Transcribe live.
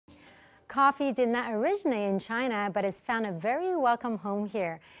Coffee did not originate in China, but has found a very welcome home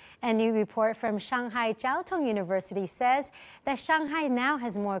here. A new report from Shanghai Jiao Tong University says that Shanghai now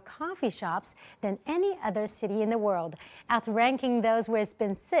has more coffee shops than any other city in the world, outranking those where it's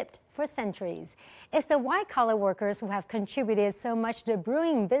been sipped for centuries. It's the white-collar workers who have contributed so much to the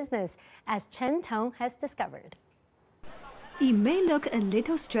brewing business, as Chen Tong has discovered. It may look a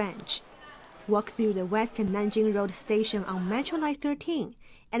little strange. Walk through the Western Nanjing Road station on Metro Line 13,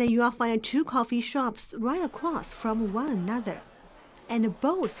 and you will find two coffee shops right across from one another, and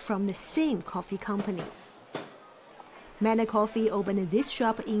both from the same coffee company. MANIAC Coffee opened this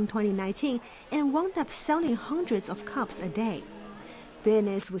shop in 2019 and wound up selling hundreds of cups a day.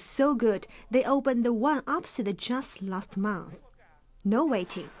 Business was so good, they opened the one opposite just last month. No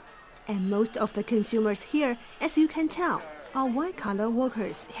waiting. And most of the consumers here, as you can tell, are white-collar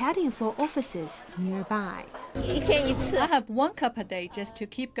workers heading for offices nearby. I have 1 cup a day just to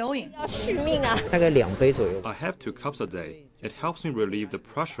keep going. I have 2 cups a day. It helps me relieve the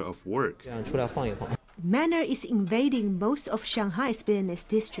pressure of work. Manner is invading most of Shanghai's business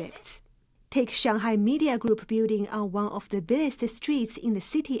districts. Take Shanghai Media Group building on one of the busiest streets in the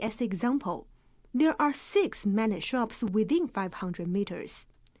city as example. There are 6 MANIAC shops within 500 meters.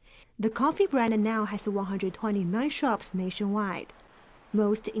 The coffee brand now has 129 shops nationwide,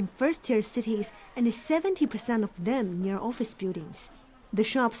 most in first-tier cities and 70% of them near office buildings. The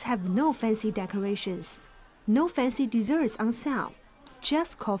shops have no fancy decorations, no fancy desserts on sale,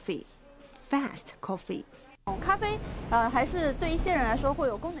 just coffee, fast coffee.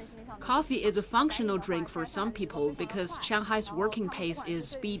 Coffee is a functional drink for some people because Shanghai's working pace is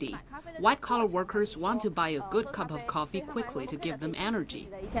speedy. White-collar workers want to buy a good cup of coffee quickly to give them energy.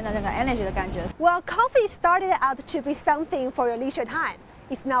 Well, coffee started out to be something for your leisure time.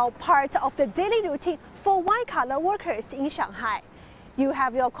 It's now part of the daily routine for white-collar workers in Shanghai. You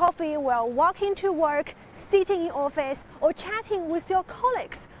have your coffee while walking to work, sitting in office, or chatting with your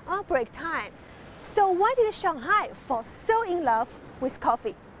colleagues on break time. So why did Shanghai fall so in love with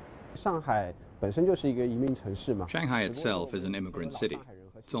coffee? Shanghai itself is an immigrant city.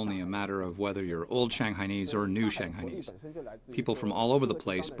 It's only a matter of whether you're old Shanghainese or new Shanghainese. People from all over the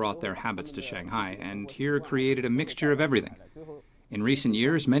place brought their habits to Shanghai, and here created a mixture of everything. In recent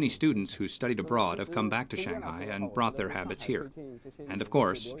years, many students who studied abroad have come back to Shanghai and brought their habits here. And of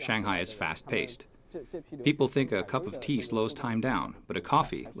course, Shanghai is fast-paced. People think a cup of tea slows time down, but a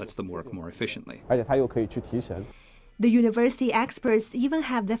coffee lets them work more efficiently. The university experts even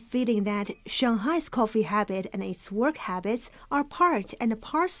have the feeling that Shanghai's coffee habit and its work habits are part and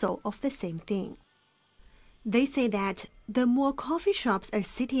parcel of the same thing. They say that the more coffee shops a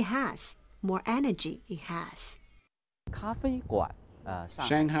city has, more energy it has.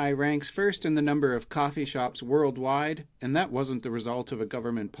 Shanghai ranks first in the number of coffee shops worldwide, and that wasn't the result of a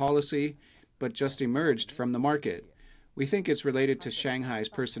government policy, but just emerged from the market. We think it's related to Shanghai's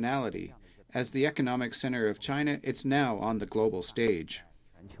personality. As the economic center of China, it's now on the global stage.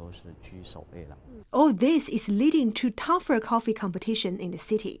 All this is leading to tougher coffee competition in the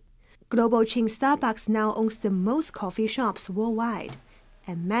city. Global chain Starbucks now owns the most coffee shops worldwide,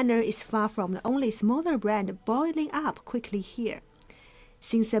 and Manner is far from the only smaller brand boiling up quickly here.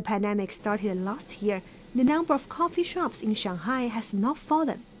 Since the pandemic started last year, the number of coffee shops in Shanghai has not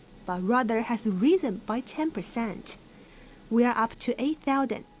fallen, but rather has risen by 10%. We are up to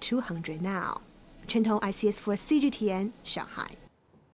 8,200 now. Chen Tong, ICS for CGTN, Shanghai.